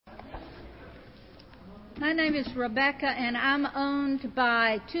My name is Rebecca, and I'm owned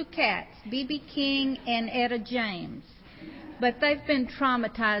by two cats, BB King and Etta James. But they've been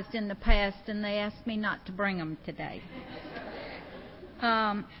traumatized in the past, and they asked me not to bring them today.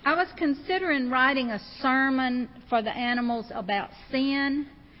 I was considering writing a sermon for the animals about sin,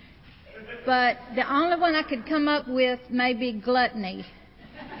 but the only one I could come up with may be gluttony,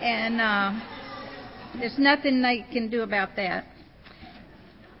 and there's nothing they can do about that.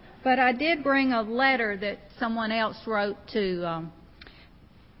 But I did bring a letter that someone else wrote to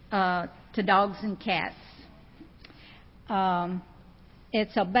dogs and cats.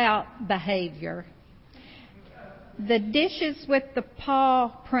 It's about behavior. The dishes with the paw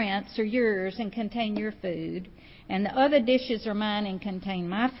prints are yours and contain your food, and the other dishes are mine and contain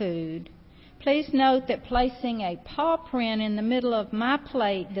my food. Please note that placing a paw print in the middle of my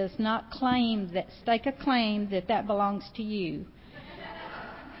plate does not stake a claim that belongs to you.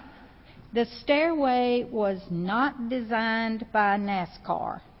 The stairway was not designed by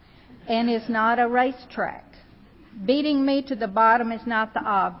NASCAR and is not a racetrack. Beating me to the bottom is not the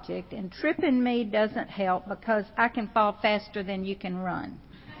object, and tripping me doesn't help because I can fall faster than you can run.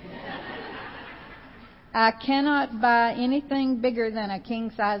 I cannot buy anything bigger than a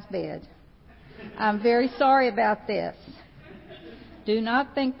king-size bed. I'm very sorry about this. Do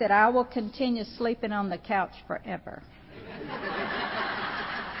not think that I will continue sleeping on the couch forever.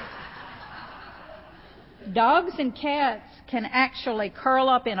 Dogs and cats can actually curl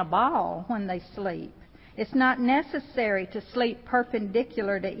up in a ball when they sleep. It's not necessary to sleep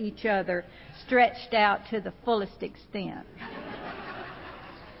perpendicular to each other, stretched out to the fullest extent.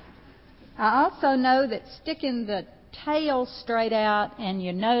 I also know that sticking the tail straight out and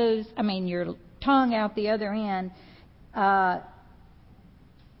your tongue out the other end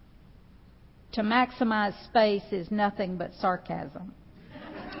to maximize space is nothing but sarcasm.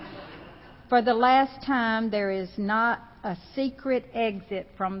 For the last time, there is not a secret exit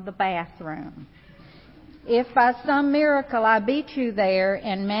from the bathroom. If by some miracle I beat you there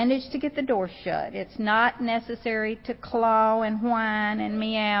and manage to get the door shut, it's not necessary to claw and whine and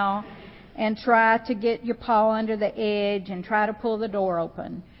meow and try to get your paw under the edge and try to pull the door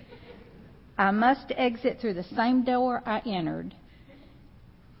open. I must exit through the same door I entered.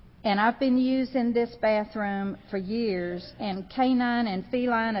 And I've been using this bathroom for years, and canine and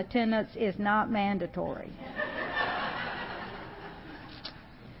feline attendance is not mandatory.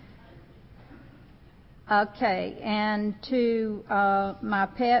 Okay, and to my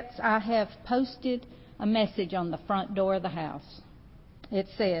pets, I have posted a message on the front door of the house. It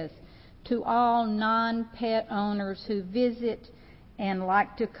says, to all non-pet owners who visit and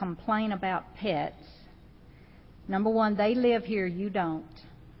like to complain about pets, number one, they live here, you don't.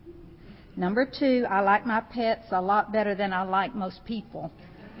 Number two, I like my pets a lot better than I like most people.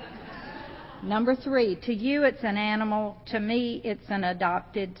 Number three, to you it's an animal. To me, it's an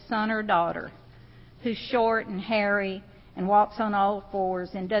adopted son or daughter who's short and hairy and walks on all fours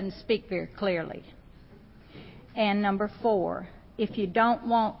and doesn't speak very clearly. And number four, if you don't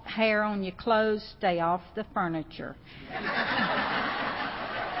want hair on your clothes, stay off the furniture.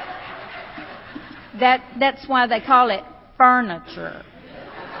 That's why they call it furniture.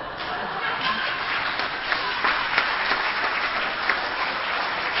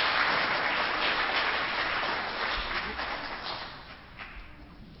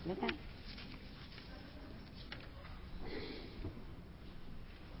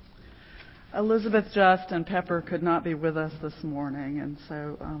 Elizabeth Just and Pepper could not be with us this morning, and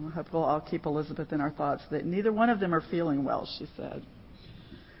so I hope we'll all keep Elizabeth in our thoughts that neither one of them are feeling well, she said.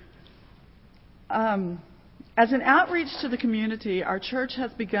 As an outreach to the community, our church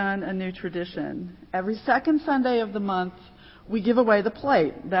has begun a new tradition. Every second Sunday of the month, we give away the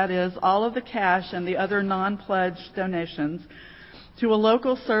plate, that is, all of the cash and the other non-pledged donations, to a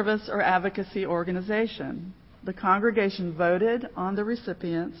local service or advocacy organization. The congregation voted on the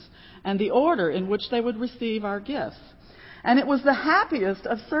recipients and the order in which they would receive our gifts. And it was the happiest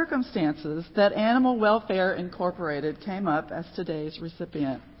of circumstances that Animal Welfare Incorporated came up as today's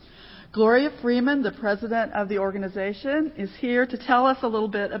recipient. Gloria Freeman, the president of the organization, is here to tell us a little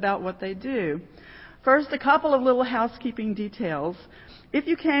bit about what they do. First, a couple of little housekeeping details. If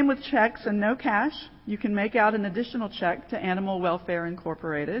you came with checks and no cash, you can make out an additional check to Animal Welfare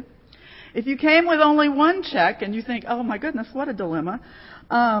Incorporated. If you came with only one check and you think, oh my goodness, what a dilemma,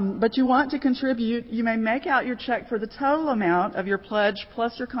 but you want to contribute, you may make out your check for the total amount of your pledge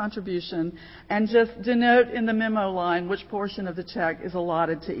plus your contribution and just denote in the memo line which portion of the check is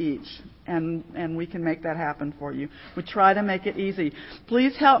allotted to each. And we can make that happen for you. We try to make it easy.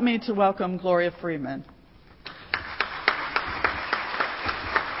 Please help me to welcome Gloria Freeman.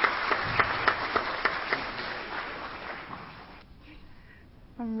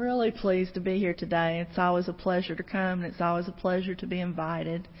 really pleased to be here today. It's always a pleasure to come, and it's always a pleasure to be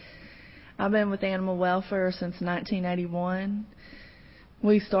invited. I've been with Animal Welfare since 1981.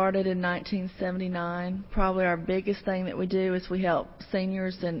 We started in 1979. Probably our biggest thing that we do is we help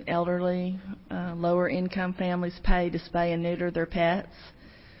seniors and elderly, lower income families pay to spay and neuter their pets.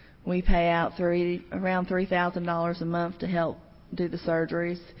 We pay out around $3,000 a month to help do the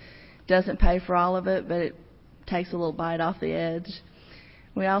surgeries. Doesn't pay for all of it, but it takes a little bite off the edge.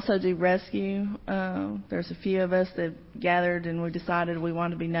 We also do rescue. There's a few of us that gathered and we decided we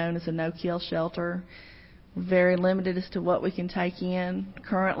want to be known as a no-kill shelter. We're very limited as to what we can take in.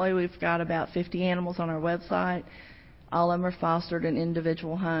 Currently, we've got about 50 animals on our website. All of them are fostered in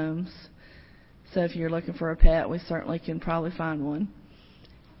individual homes. So if you're looking for a pet, we certainly can probably find one.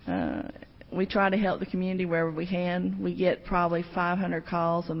 We try to help the community wherever we can. We get probably 500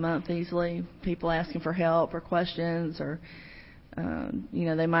 calls a month easily, people asking for help or questions, or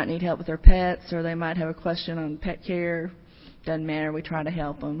they might need help with their pets, or they might have a question on pet care. Doesn't matter. We try to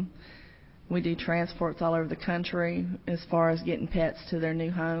help them. We do transports all over the country as far as getting pets to their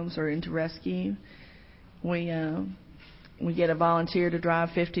new homes or into rescue. We get a volunteer to drive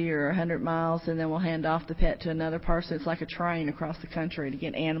 50 or 100 miles, and then we'll hand off the pet to another person. It's like a train across the country to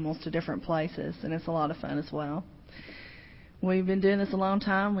get animals to different places, and it's a lot of fun as well. We've been doing this a long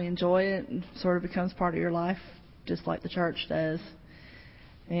time. We enjoy it. It sort of becomes part of your life, just like the church does.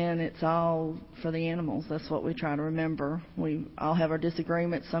 And it's all for the animals. That's what we try to remember. We all have our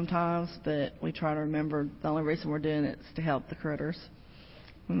disagreements sometimes, but we try to remember the only reason we're doing it is to help the critters.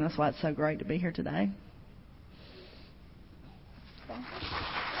 And that's why it's so great to be here today.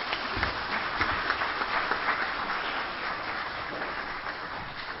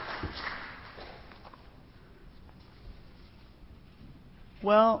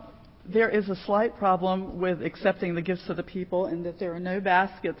 Well, there is a slight problem with accepting the gifts of the people in that there are no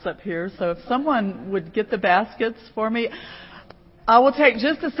baskets up here. So if someone would get the baskets for me, I will take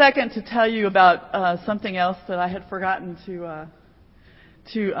just a second to tell you about something else that I had forgotten to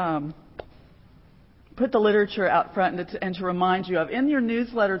put the literature out front and to remind you of. In your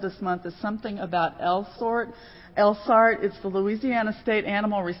newsletter this month is something about LSART. LSART, it's the Louisiana State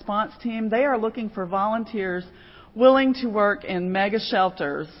Animal Response Team. They are looking for volunteers willing to work in mega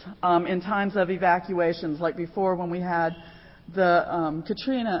shelters in times of evacuations, like before when we had the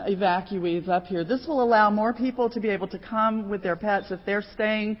Katrina evacuees up here. This will allow more people to be able to come with their pets. If they're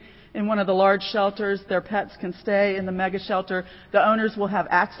staying in one of the large shelters, their pets can stay in the mega shelter. The owners will have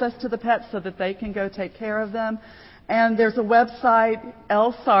access to the pets so that they can go take care of them. And there's a website,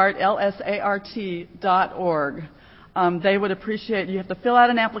 LSART, LSART.org. They would appreciate, you have to fill out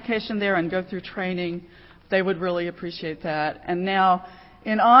an application there and go through training. They would really appreciate that. And now,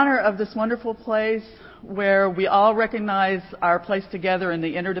 in honor of this wonderful place where we all recognize our place together in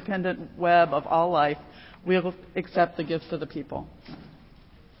the interdependent web of all life, we'll accept the gifts of the people.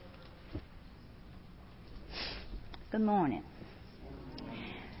 Good morning.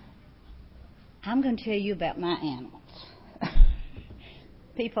 I'm going to tell you about my animals.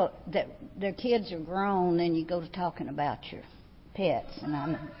 People that their kids are grown, and you go to talking about your pets, and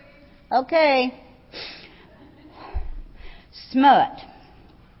I'm okay. Smut,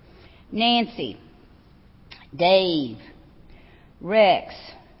 Nancy, Dave, Rex,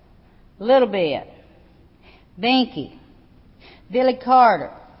 Little Bit, Binky, Billy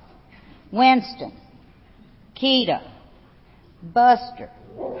Carter, Winston, Keita, Buster,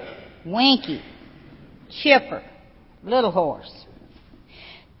 Winky, Chipper, Little Horse.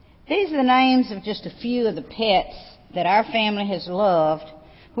 These are the names of just a few of the pets that our family has loved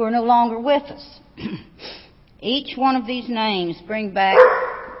who are no longer with us. Each one of these names bring back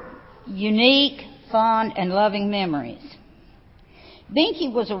unique, fond, and loving memories.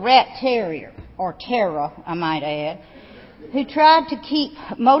 Binky was a rat terrier, or terror, I might add, who tried to keep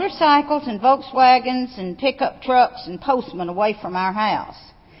motorcycles and Volkswagens and pickup trucks and postmen away from our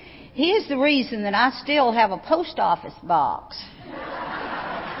house. He is the reason that I still have a post office box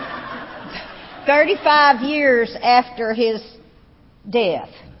 35 years after his death.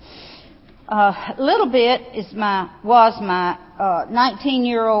 Little Bit was my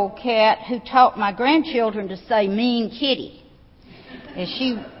 19-year-old cat who taught my grandchildren to say mean kitty, as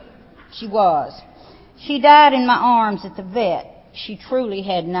she was. She died in my arms at the vet. She truly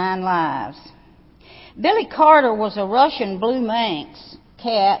had 9 lives. Billy Carter was a Russian blue Manx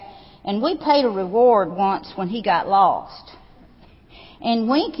cat, and we paid a reward once when he got lost. And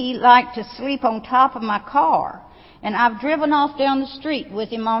Winky liked to sleep on top of my car, and I've driven off down the street with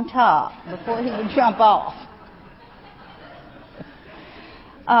him on top before he would jump off.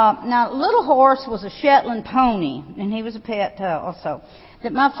 Now, Little Horse was a Shetland pony, and he was a pet also,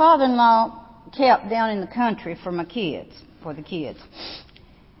 that my father-in-law kept down in the country for the kids.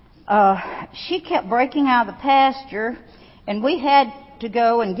 She kept breaking out of the pasture, and we had to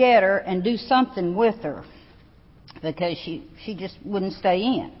go and get her and do something with her because she just wouldn't stay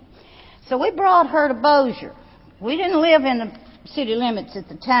in. So we brought her to Bossier. We didn't live in the city limits at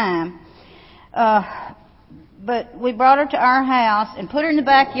the time, but we brought her to our house and put her in the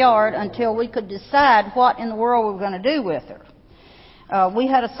backyard until we could decide what in the world we were going to do with her. We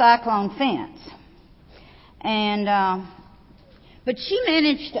had a cyclone fence. But she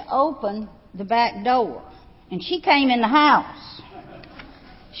managed to open the back door, and she came in the house.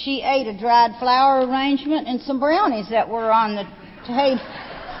 She ate a dried flower arrangement and some brownies that were on the table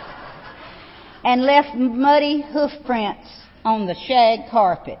and left muddy hoof prints on the shag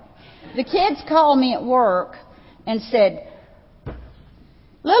carpet. The kids called me at work and said,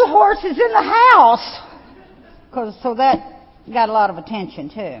 "Little Horse is in the house." So that got a lot of attention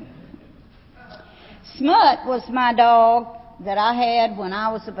too. Smut was my dog that I had when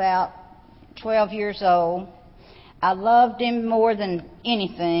I was about 12 years old. I loved him more than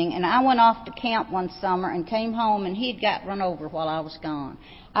anything, and I went off to camp one summer and came home, and he'd got run over while I was gone.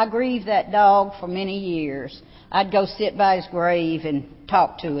 I grieved that dog for many years. I'd go sit by his grave and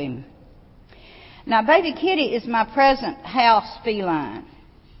talk to him. Now, Baby Kitty is my present house feline.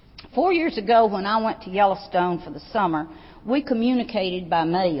 4 years ago, when I went to Yellowstone for the summer, we communicated by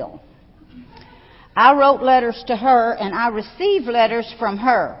mail. I wrote letters to her, and I received letters from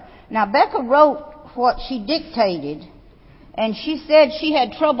her. Now, Becca wrote what she dictated, and she said she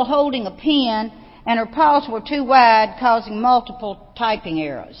had trouble holding a pen, and her paws were too wide, causing multiple typing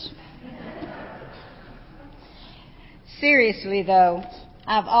errors. Seriously, though,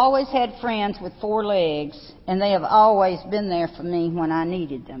 I've always had friends with 4 legs, and they have always been there for me when I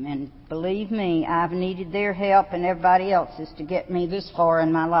needed them. And believe me, I've needed their help and everybody else's to get me this far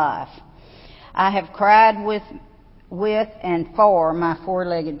in my life. I have cried with and for my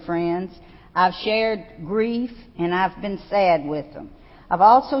 4-legged friends. I've shared grief, and I've been sad with them. I've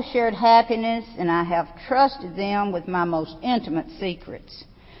also shared happiness, and I have trusted them with my most intimate secrets,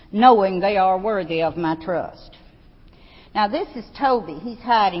 knowing they are worthy of my trust. Now, this is Toby. He's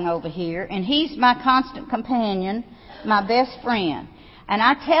hiding over here, and he's my constant companion, my best friend. And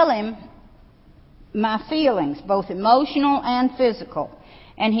I tell him my feelings, both emotional and physical,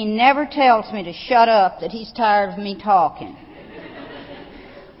 and he never tells me to shut up, that he's tired of me talking.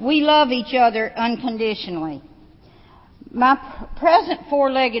 We love each other unconditionally. My present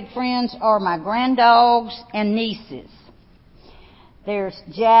 4-legged friends are my granddogs and nieces. There's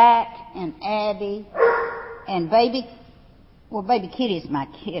Jack and Abby and Baby Kitty is my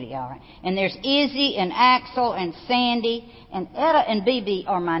kitty, all right. And there's Izzy and Axel and Sandy, and Etta and BB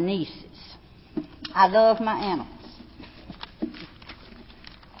are my nieces. I love my animals.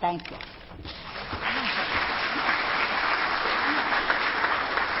 Thank you.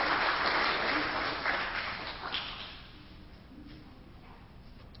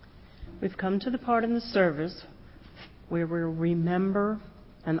 We've come to the part in the service where we remember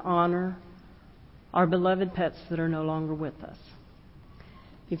and honor our beloved pets that are no longer with us.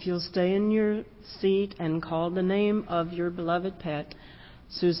 If you'll stay in your seat and call the name of your beloved pet,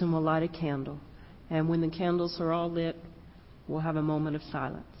 Susan will light a candle. And when the candles are all lit, we'll have a moment of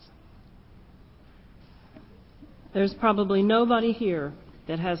silence. There's probably nobody here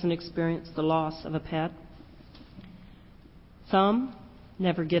that hasn't experienced the loss of a pet. Some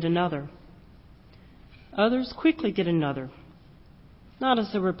never get another. Others quickly get another, not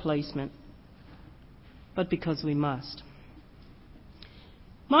as a replacement, but because we must.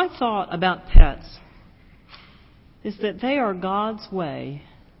 My thought about pets is that they are God's way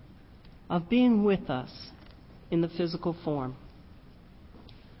of being with us in the physical form.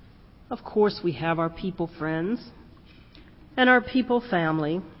 Of course, we have our people friends and our people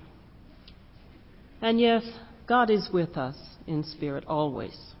family. And yes, God is with us in spirit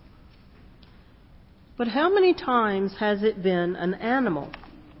always. But how many times has it been an animal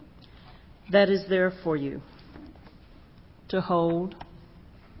that is there for you to hold,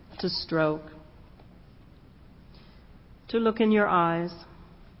 to stroke, to look in your eyes,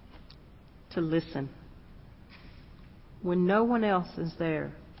 to listen when no one else is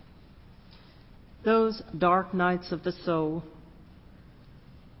there? Those dark nights of the soul,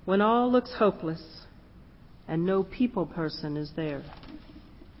 when all looks hopeless and no people person is there.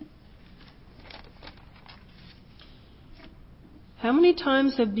 How many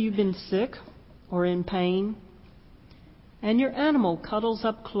times have you been sick or in pain, and your animal cuddles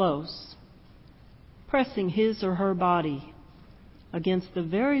up close, pressing his or her body against the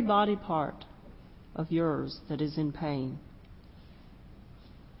very body part of yours that is in pain.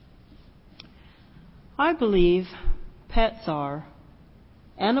 I believe pets are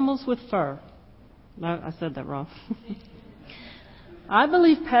animals with fur. No, I said that wrong. I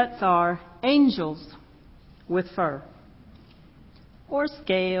believe pets are angels with fur, or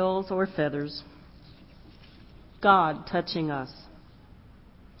scales, or feathers. God touching us.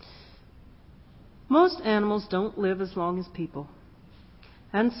 Most animals don't live as long as people.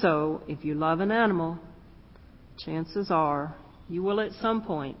 And so, if you love an animal, chances are you will at some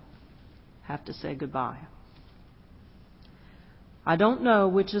point have to say goodbye. I don't know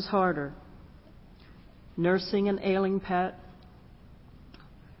which is harder, nursing an ailing pet,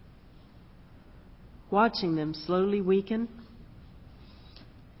 watching them slowly weaken,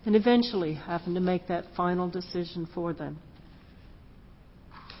 and eventually having to make that final decision for them,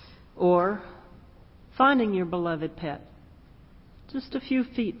 or finding your beloved pet just a few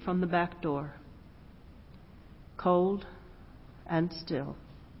feet from the back door, cold and still,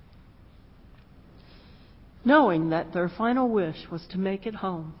 knowing that their final wish was to make it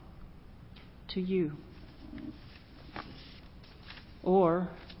home to you. Or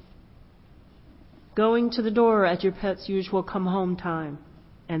going to the door at your pet's usual come home time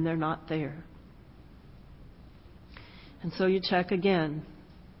and they're not there. And so you check again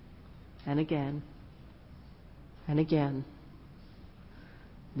and again and again.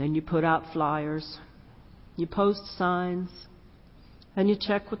 Then you put out flyers, you post signs, and you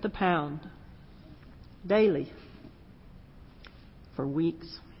check with the pound daily for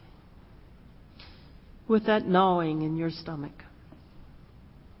weeks with that gnawing in your stomach.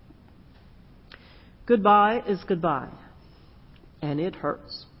 Goodbye is goodbye, and it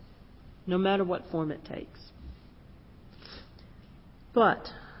hurts, no matter what form it takes. But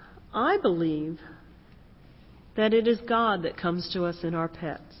I believe that it is God that comes to us in our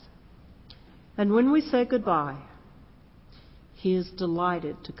pets. And when we say goodbye, He is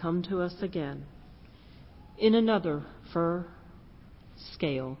delighted to come to us again in another fur,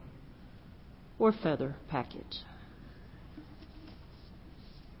 scale, or feather package.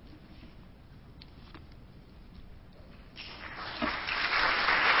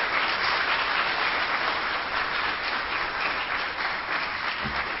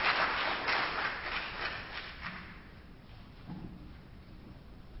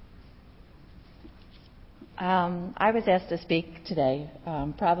 I was asked to speak today,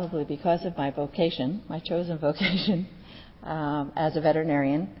 probably because of my vocation, my chosen vocation, as a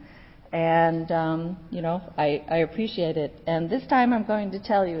veterinarian. And, I appreciate it. And this time I'm going to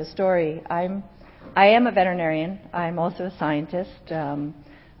tell you a story. I am a veterinarian. I'm also a scientist. I'm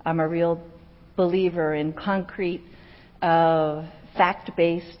a real believer in concrete,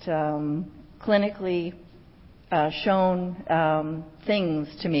 fact-based, clinically shown things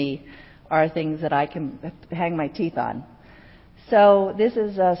to me are things that I can hang my teeth on. So this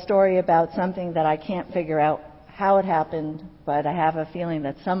is a story about something that I can't figure out how it happened, but I have a feeling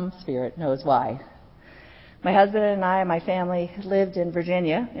that some spirit knows why. My husband and I and my family lived in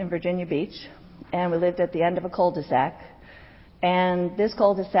Virginia Beach, and we lived at the end of a cul-de-sac. And this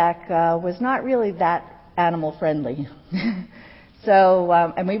cul-de-sac was not really that animal friendly. So,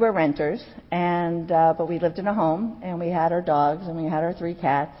 and we were renters, but we lived in a home, and we had our dogs, and we had our 3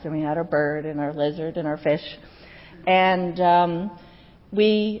 cats, and we had our bird, and our lizard, and our fish. And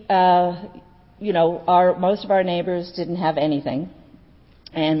most of our neighbors didn't have anything,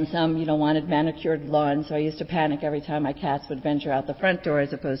 and some, wanted manicured lawns. So I used to panic every time my cats would venture out the front door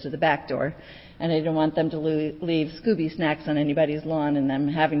as opposed to the back door, and I didn't want them to leave Scooby snacks on anybody's lawn, and them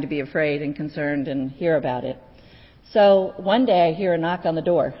having to be afraid and concerned and hear about it. So one day I hear a knock on the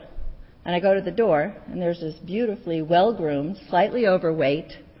door, and I go to the door, and there's this beautifully well-groomed, slightly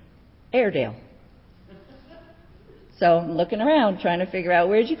overweight Airedale. So I'm looking around trying to figure out,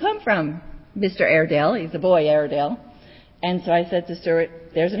 where'd you come from, Mr. Airedale? He's a boy, Airedale. And so I said to Stuart,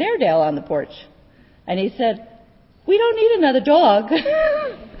 there's an Airedale on the porch. And he said, we don't need another dog.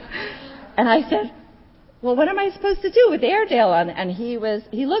 And I said, well, what am I supposed to do with the Airedale on? And he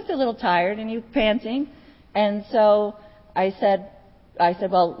looked a little tired, and he was panting. And so I said,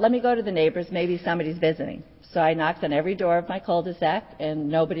 well, let me go to the neighbors. Maybe somebody's visiting. So I knocked on every door of my cul-de-sac, and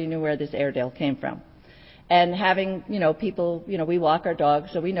nobody knew where this Airedale came from. And having, people, we walk our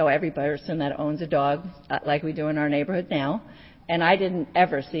dogs, so we know every person that owns a dog, like we do in our neighborhood now. And I didn't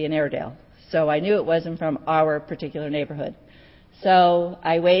ever see an Airedale. So I knew it wasn't from our particular neighborhood. So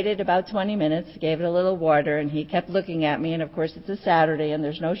I waited about 20 minutes, gave it a little water, and he kept looking at me. And, of course, it's a Saturday, and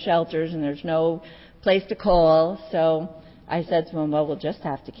there's no shelters, and there's no place to call. So I said to him, well, we'll just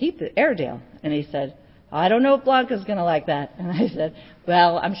have to keep the Airedale. And he said, I don't know if Blanca's going to like that. And I said,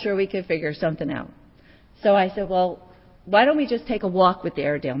 well, I'm sure we could figure something out. So I said, well, why don't we just take a walk with the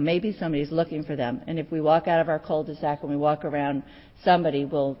Airedale? Maybe somebody's looking for them. And if we walk out of our cul-de-sac and we walk around, somebody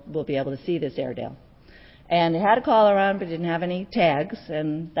will be able to see this Airedale. And it had a collar on, but it didn't have any tags.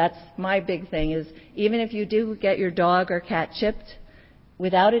 And that's my big thing is even if you do get your dog or cat chipped,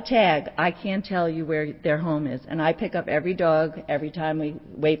 without a tag, I can't tell you where their home is. And I pick up every dog every time we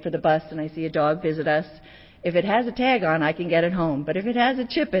wait for the bus and I see a dog visit us. If it has a tag on, I can get it home. But if it has a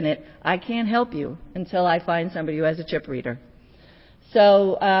chip in it, I can't help you until I find somebody who has a chip reader.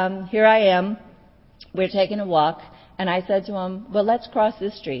 So here I am. We're taking a walk. And I said to him, well, let's cross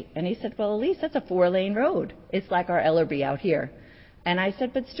this street. And he said, well, Elise, that's a 4-lane road. It's like our Ellerby out here. And I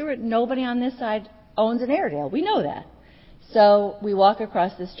said, but Stuart, nobody on this side owns an Airedale. We know that. So we walk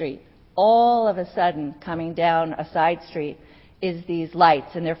across the street. All of a sudden, coming down a side street is these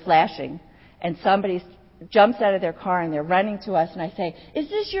lights, and they're flashing. And somebody jumps out of their car, and they're running to us. And I say, is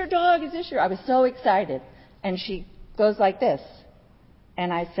this your dog? Is this your... I was so excited. And she goes like this.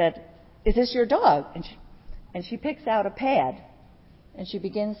 And I said, is this your dog? And she picks out a pad, and she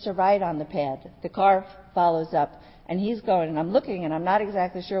begins to write on the pad. The car follows up, and he's going, and I'm looking, and I'm not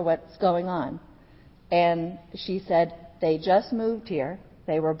exactly sure what's going on. And she said, they just moved here.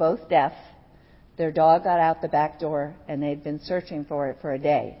 They were both deaf. Their dog got out the back door, and they'd been searching for it for a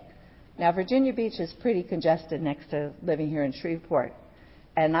day. Now, Virginia Beach is pretty congested next to living here in Shreveport.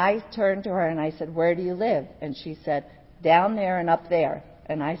 And I turned to her, and I said, where do you live? And she said, down there and up there.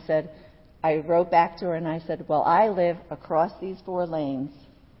 And I said, I wrote back to her, and I said, well, I live across these 4 lanes,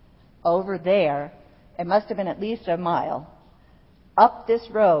 over there. It must have been at least a mile, up this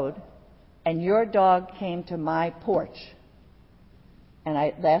road, and your dog came to my porch. And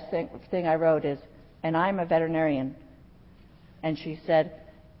last thing I wrote is, and I'm a veterinarian. And she said,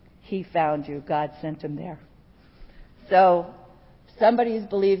 he found you. God sent him there. So somebody who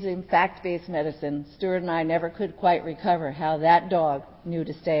believes in fact-based medicine, Stuart and I never could quite recover how that dog knew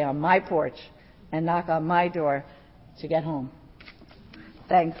to stay on my porch and knock on my door to get home.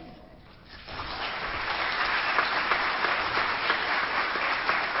 Thanks.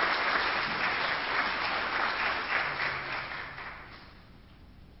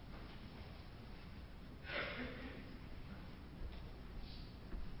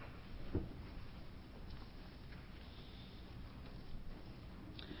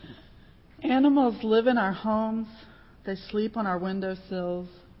 Animals live in our homes. They sleep on our windowsills.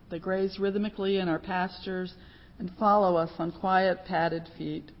 They graze rhythmically in our pastures and follow us on quiet, padded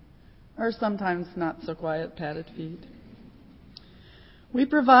feet, or sometimes not so quiet, padded feet. We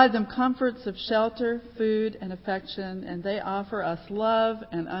provide them comforts of shelter, food, and affection, and they offer us love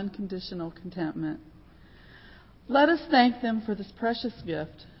and unconditional contentment. Let us thank them for this precious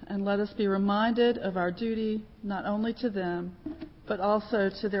gift, and let us be reminded of our duty not only to them, but also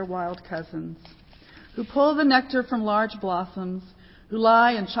to their wild cousins, who pull the nectar from large blossoms, who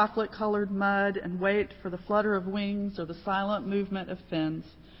lie in chocolate-colored mud and wait for the flutter of wings or the silent movement of fins.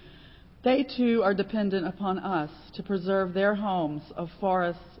 They, too, are dependent upon us to preserve their homes of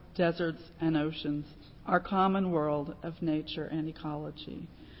forests, deserts, and oceans, our common world of nature and ecology.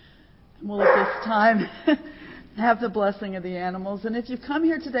 And we'll at this time have the blessing of the animals. And if you come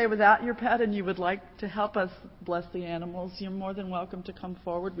here today without your pet and you would like to help us bless the animals, you're more than welcome to come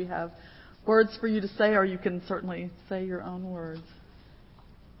forward. We have words for you to say, or you can certainly say your own words.